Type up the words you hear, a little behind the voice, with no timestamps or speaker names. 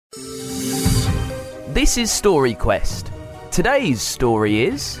This is Story Quest. Today's story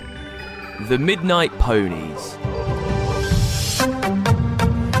is The Midnight Ponies.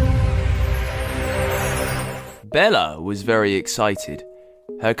 Bella was very excited.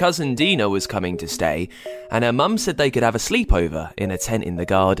 Her cousin Dina was coming to stay, and her mum said they could have a sleepover in a tent in the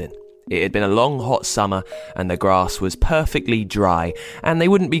garden. It had been a long, hot summer, and the grass was perfectly dry, and they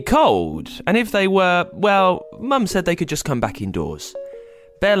wouldn't be cold, and if they were, well, Mum said they could just come back indoors.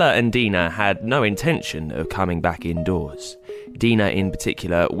 Bella and Dina had no intention of coming back indoors. Dina, in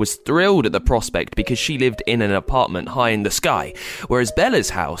particular, was thrilled at the prospect because she lived in an apartment high in the sky, whereas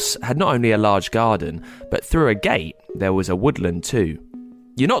Bella's house had not only a large garden, but through a gate, there was a woodland too.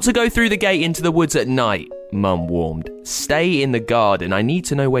 "You're not to go through the gate into the woods at night," Mum warned. "Stay in the garden. I need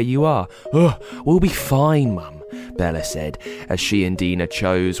to know where you are." "We'll be fine, Mum," Bella said, as she and Dina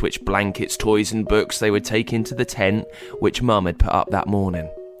chose which blankets, toys and books they would take into the tent, which Mum had put up that morning.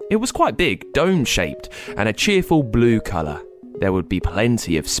 It was quite big, dome-shaped, and a cheerful blue colour. There would be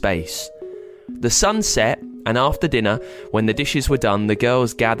plenty of space. The sun set, and after dinner, when the dishes were done, the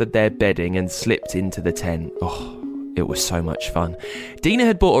girls gathered their bedding and slipped into the tent. It was so much fun. Dina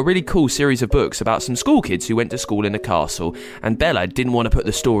had bought a really cool series of books about some school kids who went to school in a castle, and Bella didn't want to put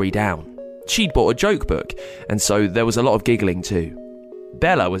the story down. She'd bought a joke book, and so there was a lot of giggling too.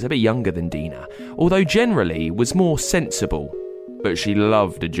 Bella was a bit younger than Dina, although generally was more sensible, but she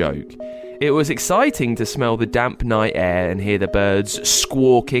loved a joke. It was exciting to smell the damp night air and hear the birds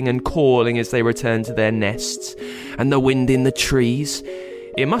squawking and calling as they returned to their nests, and the wind in the trees.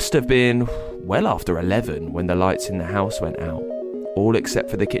 It must have been well after 11 when the lights in the house went out, all except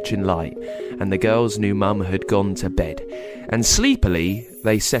for the kitchen light, and the girls knew Mum had gone to bed, and sleepily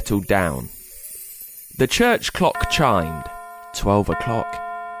they settled down. The church clock chimed. 12 o'clock.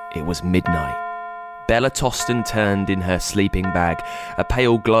 It was midnight. Bella tossed and turned in her sleeping bag. A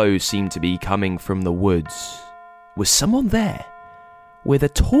pale glow seemed to be coming from the woods. Was someone there? With a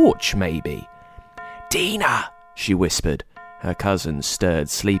torch, maybe? "Dina," she whispered. Her cousin stirred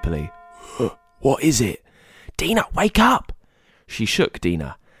sleepily. "What is it?" "Dina, wake up!" She shook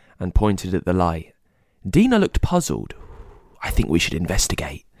Dina and pointed at the light. Dina looked puzzled. "I think we should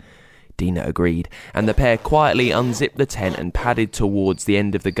investigate." Dina agreed, and the pair quietly unzipped the tent and padded towards the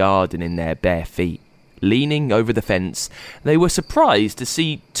end of the garden in their bare feet. Leaning over the fence, they were surprised to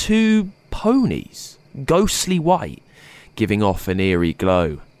see 2 ponies, ghostly white, giving off an eerie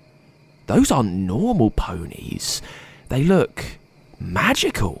glow. "Those aren't normal ponies. They look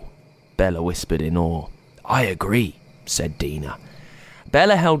magical," Bella whispered in awe. "I agree," said Dina.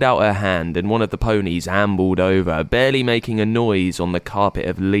 Bella held out her hand and one of the ponies ambled over, barely making a noise on the carpet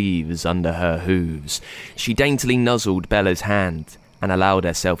of leaves under her hooves. She daintily nuzzled Bella's hand and allowed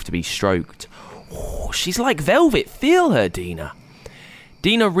herself to be stroked. "Oh, she's like velvet. Feel her, Dina."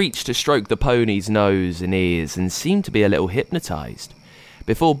 Dina reached to stroke the pony's nose and ears and seemed to be a little hypnotised.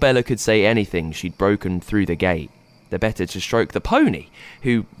 Before Bella could say anything, she'd broken through the gate, the better to stroke the pony,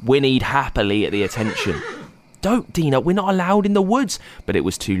 who whinnied happily at the attention. "Don't, Dina, we're not allowed in the woods." But it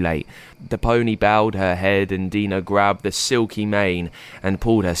was too late. The pony bowed her head and Dina grabbed the silky mane and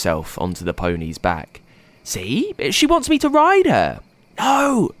pulled herself onto the pony's back. "See? She wants me to ride her."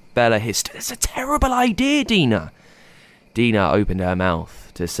 "No!" Bella hissed. "It's a terrible idea, Dina." Dina opened her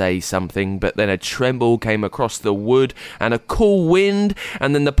mouth to say something, but then a tremble came across the wood and a cool wind,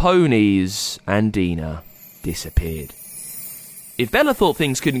 and then the ponies and Dina disappeared. If Bella thought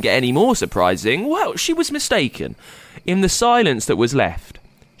things couldn't get any more surprising, well, she was mistaken. In the silence that was left,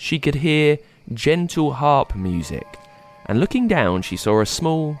 she could hear gentle harp music, and looking down, she saw a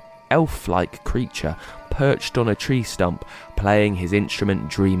small, elf-like creature perched on a tree stump, playing his instrument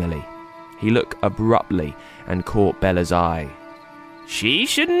dreamily. He looked abruptly and caught Bella's eye. "She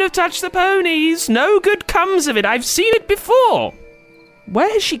shouldn't have touched the ponies. No good comes of it. I've seen it before."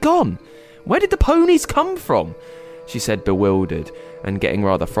 "Where has she gone? Where did the ponies come from?" she said, bewildered and getting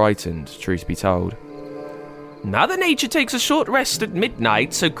rather frightened, truth be told. "Mother Nature takes a short rest at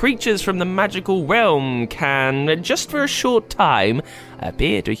midnight, so creatures from the magical realm can, just for a short time,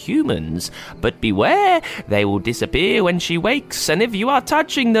 appear to humans. But beware, they will disappear when she wakes, and if you are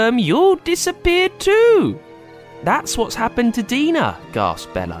touching them, you'll disappear too." "That's what's happened to Dina,"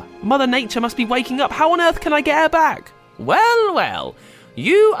 gasped Bella. "Mother Nature must be waking up. How on earth can I get her back?" Well,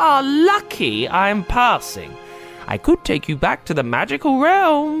 you are lucky I'm passing. I could take you back to the magical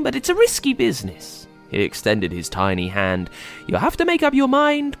realm, but it's a risky business." He extended his tiny hand. "You'll have to make up your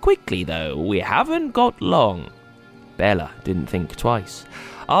mind quickly, though. We haven't got long." Bella didn't think twice.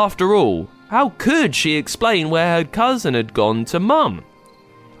 After all, how could she explain where her cousin had gone to Mum?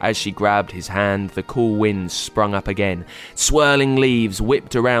 As she grabbed his hand, the cool wind sprung up again. Swirling leaves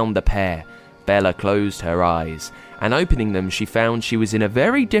whipped around the pair. Bella closed her eyes, and opening them she found she was in a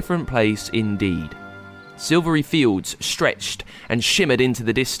very different place indeed. Silvery fields stretched and shimmered into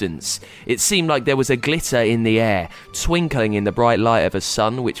the distance. It seemed like there was a glitter in the air, twinkling in the bright light of a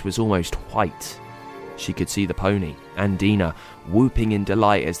sun which was almost white. She could see the pony, and Dina, whooping in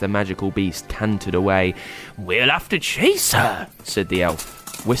delight as the magical beast cantered away. "We'll have to chase her," said the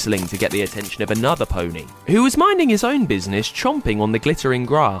elf, whistling to get the attention of another pony, who was minding his own business, chomping on the glittering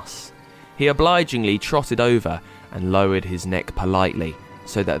grass. He obligingly trotted over and lowered his neck politely,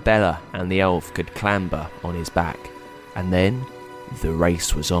 so that Bella and the elf could clamber on his back. And then the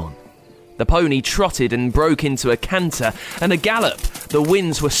race was on. The pony trotted and broke into a canter and a gallop. The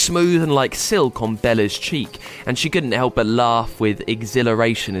winds were smooth and like silk on Bella's cheek, and she couldn't help but laugh with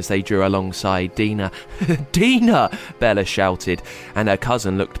exhilaration as they drew alongside Dina. "Dina!" Bella shouted, and her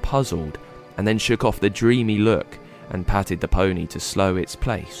cousin looked puzzled, and then shook off the dreamy look and patted the pony to slow its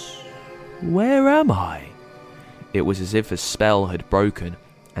pace. "Where am I?" It was as if a spell had broken,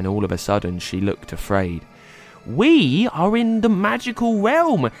 and all of a sudden she looked afraid. "We are in the magical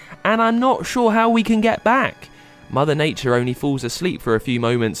realm, and I'm not sure how we can get back. Mother Nature only falls asleep for a few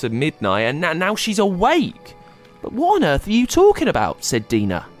moments at midnight, and now she's awake." "But what on earth are you talking about?" said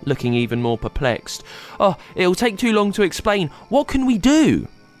Dina, looking even more perplexed. "Oh, it'll take too long to explain. What can we do?"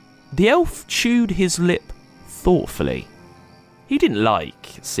 The elf chewed his lip thoughtfully. He didn't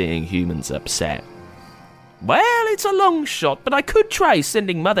like seeing humans upset. "Well, it's a long shot, but I could try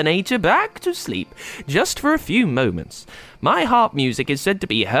sending Mother Nature back to sleep, just for a few moments. My harp music is said to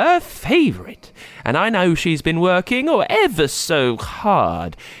be her favourite, and I know she's been working ever so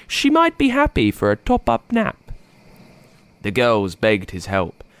hard. She might be happy for a top-up nap." The girls begged his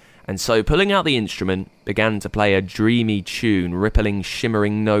help, and so pulling out the instrument, began to play a dreamy tune, rippling,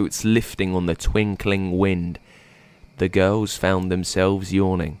 shimmering notes lifting on the twinkling wind. The girls found themselves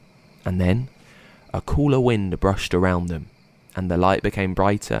yawning, and then a cooler wind brushed around them, and the light became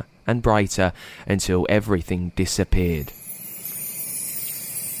brighter and brighter until everything disappeared.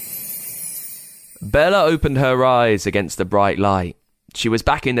 Bella opened her eyes against the bright light. She was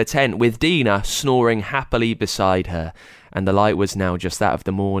back in the tent with Dina snoring happily beside her, and the light was now just that of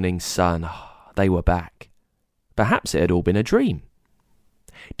the morning sun. They were back. Perhaps it had all been a dream.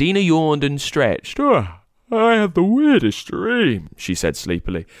 Dina yawned and stretched. "I had the weirdest dream," she said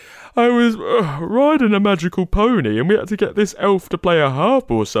sleepily. "I was riding a magical pony, and we had to get this elf to play a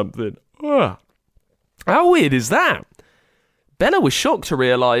harp or something." "How weird is that?" Bella was shocked to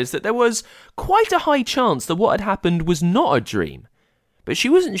realise that there was quite a high chance that what had happened was not a dream, but she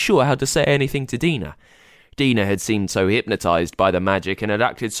wasn't sure how to say anything to Dina. Dina had seemed so hypnotised by the magic and had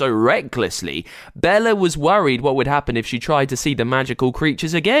acted so recklessly. Bella was worried what would happen if she tried to see the magical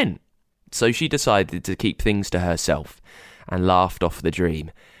creatures again. So she decided to keep things to herself and laughed off the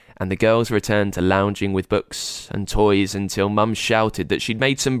dream, and the girls returned to lounging with books and toys until Mum shouted that she'd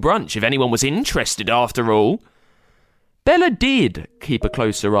made some brunch if anyone was interested after all. Bella did keep a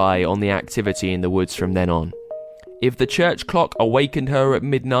closer eye on the activity in the woods from then on. If the church clock awakened her at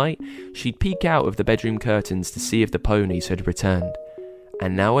midnight, she'd peek out of the bedroom curtains to see if the ponies had returned.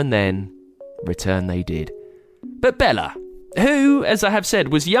 And now and then, return they did. But Bella, who, as I have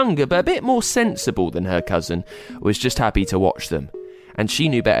said, was younger but a bit more sensible than her cousin, was just happy to watch them, and she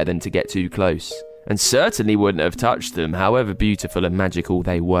knew better than to get too close, and certainly wouldn't have touched them, however beautiful and magical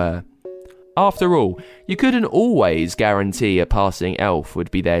they were. After all, you couldn't always guarantee a passing elf would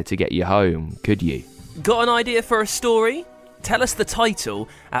be there to get you home, could you? Got an idea for a story? Tell us the title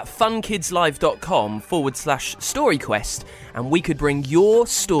at funkidslive.com/storyquest, and we could bring your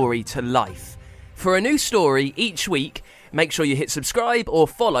story to life. For a new story each week, make sure you hit subscribe or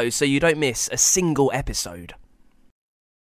follow so you don't miss a single episode.